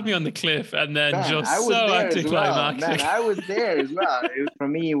you had me on the cliff and then just so anticlimactic. Man, I was there as well. For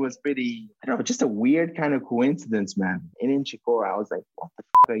me, it was pretty, I don't know, just a weird kind of coincidence, man. In Inchicore, I was like, what the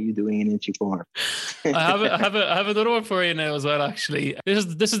fuck are you doing in Inchicore? I have another one for you now as well, actually. This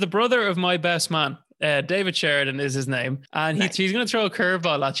is the brother of my best man. David Sheridan is his name, and nice. He's going to throw a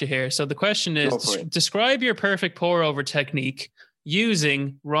curveball at you here. So the question is, describe your perfect pour-over technique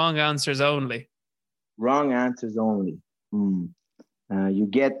using wrong answers only. Wrong answers only. You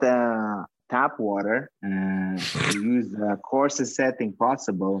get tap water, you use the coarsest setting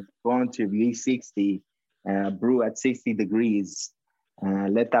possible, go into V60, brew at 60 degrees,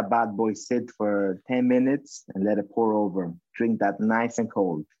 let that bad boy sit for 10 minutes and let it pour over. Drink that nice and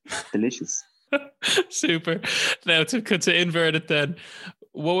cold. Delicious. Super. Now to invert it then,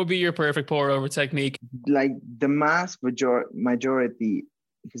 what would be your perfect pour over technique? Like the mass majority,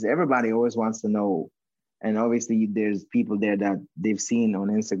 because everybody always wants to know. And obviously there's people there that they've seen on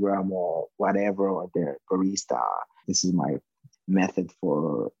Instagram or whatever, or their barista. This is my method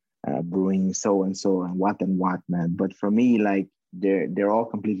for brewing so-and-so and what, man. But for me, like they're all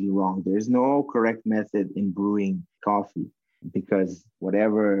completely wrong. There's no correct method in brewing coffee, because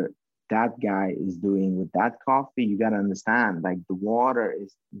whatever that guy is doing with that coffee, you got to understand, like the water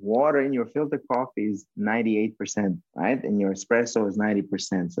in your filter coffee is 98%, right? And your espresso is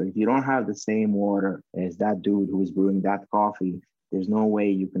 90%. So if you don't have the same water as that dude who is brewing that coffee, there's no way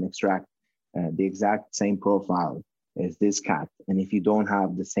you can extract the exact same profile as this cat. And if you don't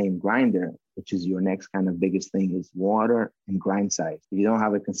have the same grinder, which is your next kind of biggest thing, is water and grind size. If you don't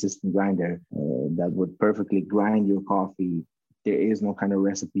have a consistent grinder that would perfectly grind your coffee, there is no kind of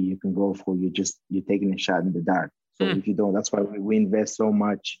recipe you can go for. You're taking a shot in the dark. So if you don't, that's why we invest so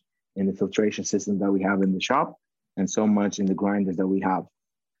much in the filtration system that we have in the shop and so much in the grinders that we have.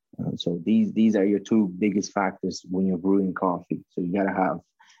 So these are your two biggest factors when you're brewing coffee. So you got to have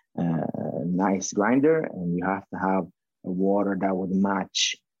a nice grinder, and you have to have a water that would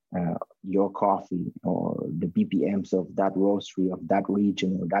match your coffee or the BPMs of that roastery, of that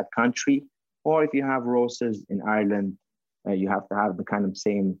region or that country. Or if you have roasters in Ireland, you have to have the kind of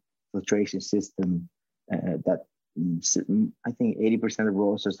same filtration system that I think 80% of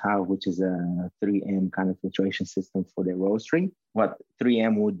roasters have, which is a 3M kind of filtration system for their roastery. What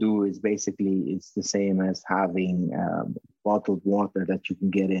 3M would do is basically it's the same as having bottled water that you can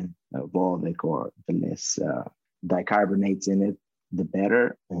get in Volvic, or the less dicarbonates in it, the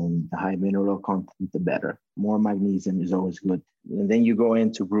better, and the high mineral content, the better. More magnesium is always good. And then you go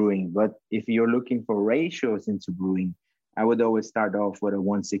into brewing. But if you're looking for ratios into brewing, I would always start off with a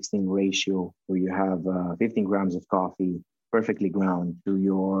 1:16 ratio, where you have 15 grams of coffee perfectly ground to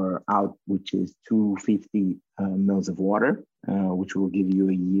your out, which is 250 mils of water, which will give you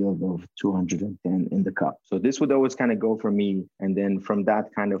a yield of 210 in the cup. So this would always kind of go for me. And then from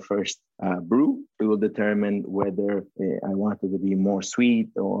that kind of first brew, it will determine whether I want it to be more sweet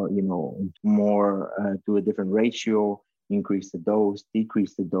or, more to a different ratio. Increase the dose,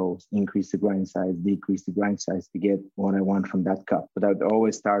 decrease the dose, increase the grind size, decrease the grind size to get what I want from that cup. But I'd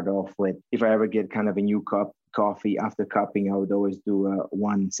always start off with, if I ever get kind of a new cup coffee after cupping, I would always do a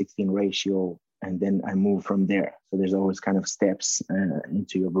 1:16 ratio, and then I move from there. So there's always kind of steps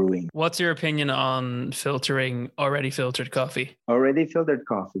into your brewing. What's your opinion on filtering already filtered coffee? Already filtered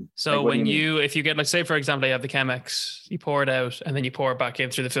coffee. So like, if you get, like, say, for example, you have the Chemex, you pour it out and then you pour it back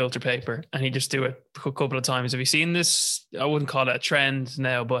in through the filter paper, and you just do it a couple of times. Have you seen this? I wouldn't call it a trend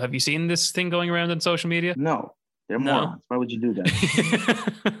now, but have you seen this thing going around on social media? No. They're morons. Why would you do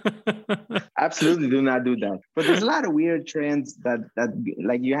that? Absolutely do not do that. But there's a lot of weird trends that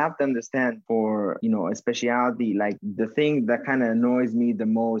like you have to understand for, a specialty. Like the thing that kind of annoys me the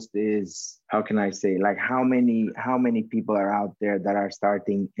most is, how can I say, like how many people are out there that are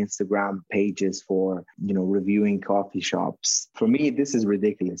starting Instagram pages for, reviewing coffee shops. For me, this is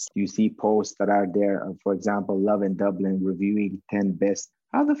ridiculous. You see posts that are there, for example, Love in Dublin reviewing 10 best.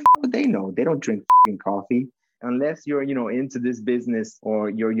 How the fuck would they know? They don't drink coffee. Unless you're, into this business,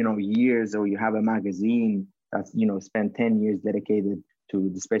 or you're, years, or you have a magazine that's, spent 10 years dedicated to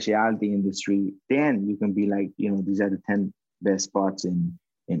the specialty industry, then you can be like, these are the 10 best spots in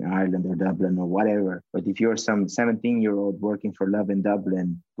Ireland or Dublin or whatever. But if you're some 17-year-old working for Love in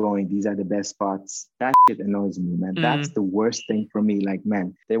Dublin going, these are the best spots, that shit annoys me, man. That's the worst thing for me. Like,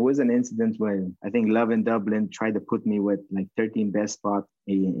 man, there was an incident when I think Love in Dublin tried to put me with like 13 best spots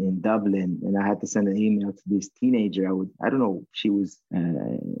in Dublin, and I had to send an email to this teenager. I don't know, she was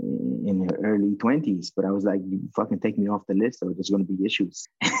in her early 20s, but I was like, you fucking take me off the list or there's going to be issues.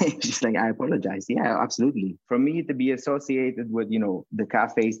 She's like, I apologize. Yeah, absolutely. For me to be associated with, the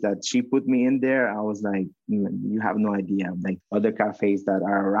cafes that she put me in there, I was like, you have no idea. Like other cafes that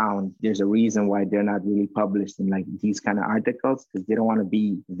are around, there's a reason why they're not really published in like these kind of articles, because they don't want to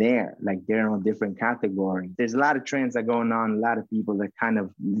be there. Like they're in a different category. There's a lot of trends that are going on. A lot of people that kind of,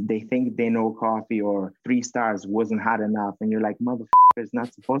 they think they know coffee, or 3 stars wasn't hot enough. And you're like, motherfucker, it's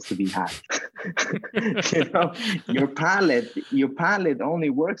not supposed to be hot. Your palate only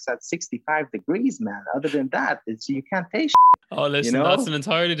works at 65 degrees, man. Other than that, you can't taste shit. Oh, listen, that's an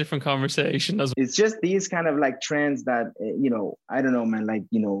entirely different conversation. It's just these kind of like trends that, I don't know, man, like,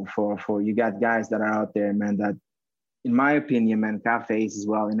 for you got guys that are out there, man, that in my opinion, man, cafes as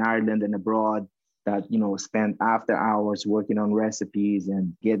well in Ireland and abroad, that, spend after hours working on recipes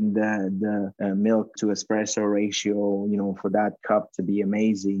and getting the milk to espresso ratio, for that cup to be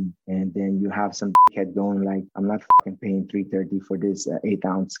amazing. And then you have some dickhead going like, I'm not fucking paying $3.30 for this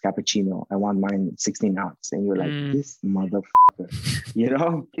 8-ounce cappuccino. I want mine 16 ounce. And you're like, this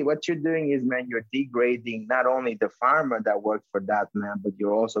motherfucker, what you're doing is, man, you're degrading not only the farmer that worked for that, man, but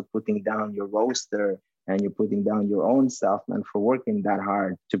you're also putting down your roaster, and you're putting down your own self, man, for working that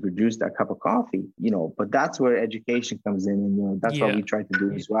hard to produce that cup of coffee, but that's where education comes in. And, that's what we try to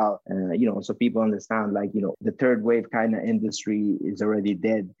do as well. So people understand, like, the third wave kind of industry is already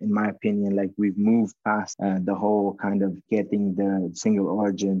dead, in my opinion. Like we've moved past the whole kind of getting the single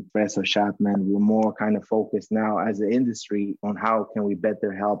origin espresso shot, man. We're more kind of focused now as an industry on how can we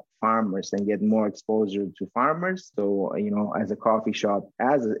better help farmers and get more exposure to farmers. So, as a coffee shop,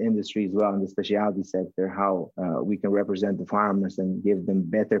 as an industry as well in the specialty sector, how we can represent the farmers and give them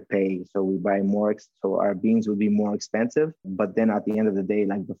better pay. So we buy more, so our beans will be more expensive. But then at the end of the day,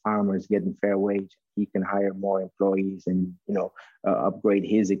 like the farmer is getting fair wage, he can hire more employees and, upgrade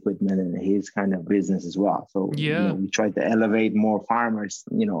his equipment and his kind of business as well. So, we try to elevate more farmers,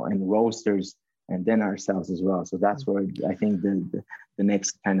 and roasters, and then ourselves as well. So that's where I think the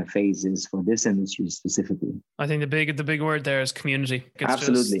next kind of phase is for this industry specifically. I think the big word there is community. It's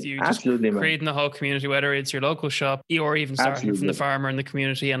absolutely, absolutely, creating the whole community, whether it's your local shop or even starting from the farmer in the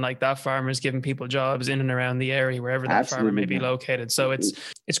community, and like that farmer is giving people jobs in and around the area wherever that farmer may be located. So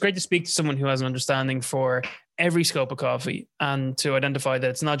it's great to speak to someone who has an understanding for every scope of coffee, and to identify that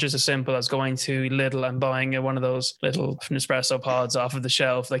it's not just as simple as going to Lidl and buying one of those little Nespresso pods off of the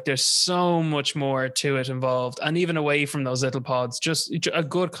shelf. Like there's so much more to it involved. And even away from those little pods, just a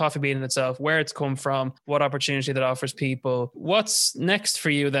good coffee bean in itself, where it's come from, what opportunity that offers people. What's next for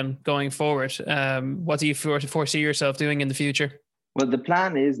you then going forward? What do you foresee yourself doing in the future? Well, the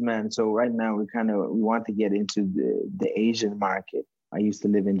plan is, man, so right now we want to get into the Asian market. I used to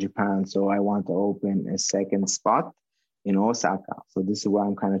live in Japan, so I want to open a second spot in Osaka. So this is where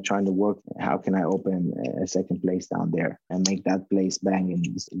I'm kind of trying to work. How can I open a second place down there and make that place banging?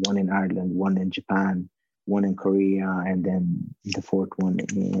 One in Ireland, one in Japan, one in Korea, and then the fourth one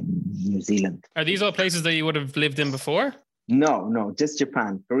in New Zealand. Are these all places that you would have lived in before? No, just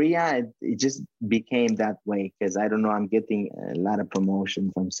Japan. Korea, it just became that way because I don't know, I'm getting a lot of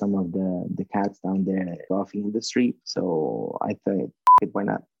promotion from some of the cats down there in the coffee industry. So I thought, why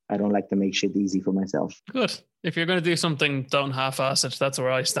not? I don't like to make shit easy for myself. Good. If you're going to do something, don't half-ass it. That's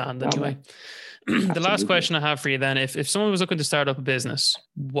where I stand anyway. The last question I have for you then, if someone was looking to start up a business,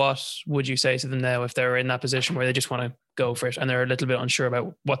 what would you say to them now if they're in that position where they just want to go for it and they're a little bit unsure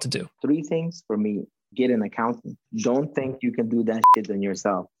about what to do? 3 things for me. Get an accountant. Don't think you can do that shit on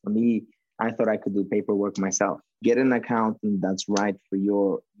yourself. For me, I thought I could do paperwork myself. Get an accountant that's right for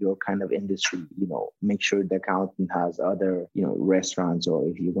your kind of industry. Make sure the accountant has other, restaurants, or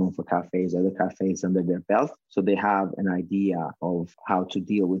if you're going for cafes, other cafes under their belt, so they have an idea of how to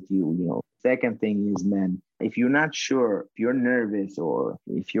deal with you. Second thing is, man, if you're not sure, if you're nervous, or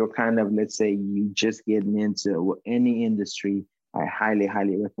if you're kind of, let's say, you just getting into any industry, I highly,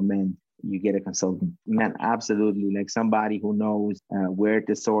 highly recommend you get a consultant. Man, absolutely. Like somebody who knows where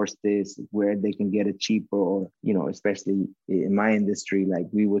to source this, where they can get it cheaper, or, especially in my industry, like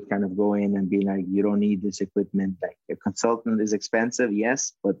we would kind of go in and be like, you don't need this equipment. Like a consultant is expensive,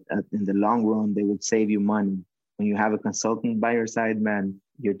 yes, but in the long run, they would save you money. When you have a consultant by your side, man,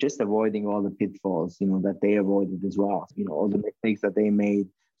 you're just avoiding all the pitfalls, that they avoided as well, all the mistakes that they made.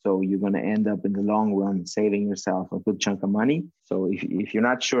 So you're going to end up in the long run saving yourself a good chunk of money. So if you're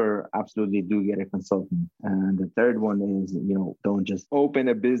not sure, absolutely do get a consultant. And the third one is, don't just open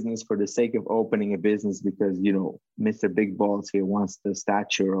a business for the sake of opening a business because, Mr. Big Balls here wants the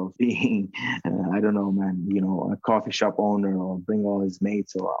stature of being, I don't know, man, a coffee shop owner, or bring all his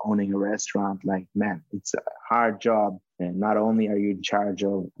mates, or owning a restaurant. Like, man, it's a hard job. And not only are you in charge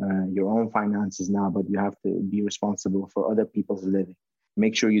of your own finances now, but you have to be responsible for other people's living.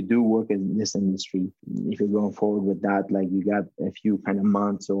 Make sure you do work in this industry. If you're going forward with that, like you got a few kind of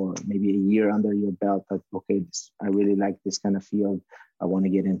months or maybe a year under your belt, that, okay, I really like this kind of field. I want to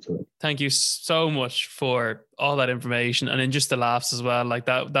get into it. Thank you so much for all that information, and then just the laughs as well. Like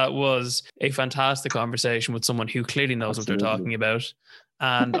that was a fantastic conversation with someone who clearly knows what they're talking about.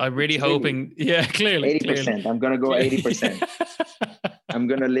 And I'm really hoping, clearly. 80%. I'm going to go 80%. I'm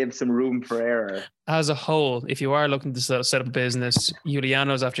going to leave some room for error. As a whole, if you are looking to set up a business,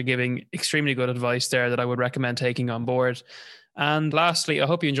 Juliano's after giving extremely good advice there that I would recommend taking on board. And lastly, I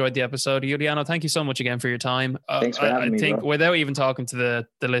hope you enjoyed the episode. Juliano, thank you so much again for your time. Thanks for having me, I think bro. Without even talking to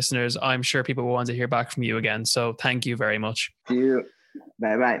the listeners, I'm sure people will want to hear back from you again. So thank you very much. See you.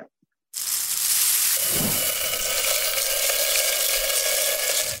 Bye-bye.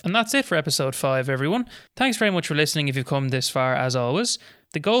 And that's it for episode 5, everyone. Thanks very much for listening if you've come this far, as always.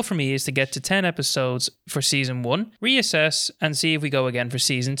 The goal for me is to get to 10 episodes for season 1, reassess, and see if we go again for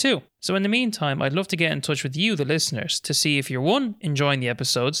season 2. So in the meantime, I'd love to get in touch with you, the listeners, to see if you're 1, enjoying the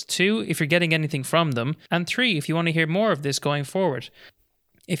episodes, 2, if you're getting anything from them, and 3, if you want to hear more of this going forward.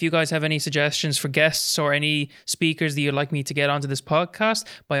 If you guys have any suggestions for guests or any speakers that you'd like me to get onto this podcast,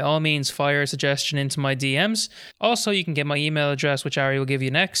 by all means, fire a suggestion into my DMs. Also, you can get my email address, which Ari will give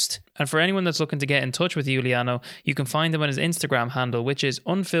you next. And for anyone that's looking to get in touch with Juliano, you can find him on his Instagram handle, which is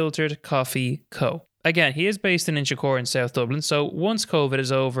Unfiltered Coffee Co. Again, he is based in Inchicore in South Dublin, so once COVID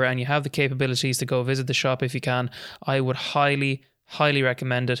is over and you have the capabilities to go visit the shop if you can, I would highly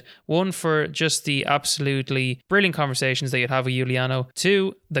recommend it. 1, for just the absolutely brilliant conversations that you'd have with Juliano.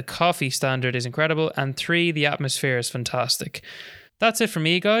 2, the coffee standard is incredible. And 3, the atmosphere is fantastic. That's it for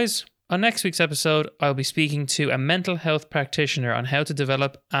me, guys. On next week's episode, I'll be speaking to a mental health practitioner on how to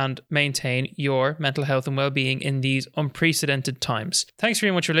develop and maintain your mental health and well-being in these unprecedented times. Thanks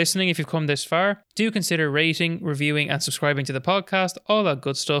very much for listening. If you've come this far, do consider rating, reviewing, and subscribing to the podcast. All that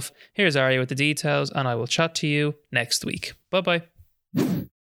good stuff. Here's Arya with the details, and I will chat to you next week. Bye-bye.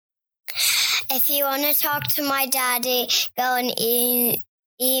 If you want to talk to my daddy, go on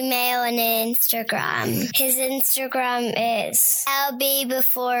email and Instagram. His Instagram is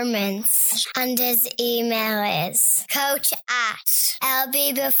lbperformance and his email is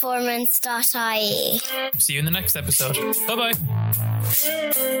coach@lbperformance.ie. See you in the next episode. Bye-bye.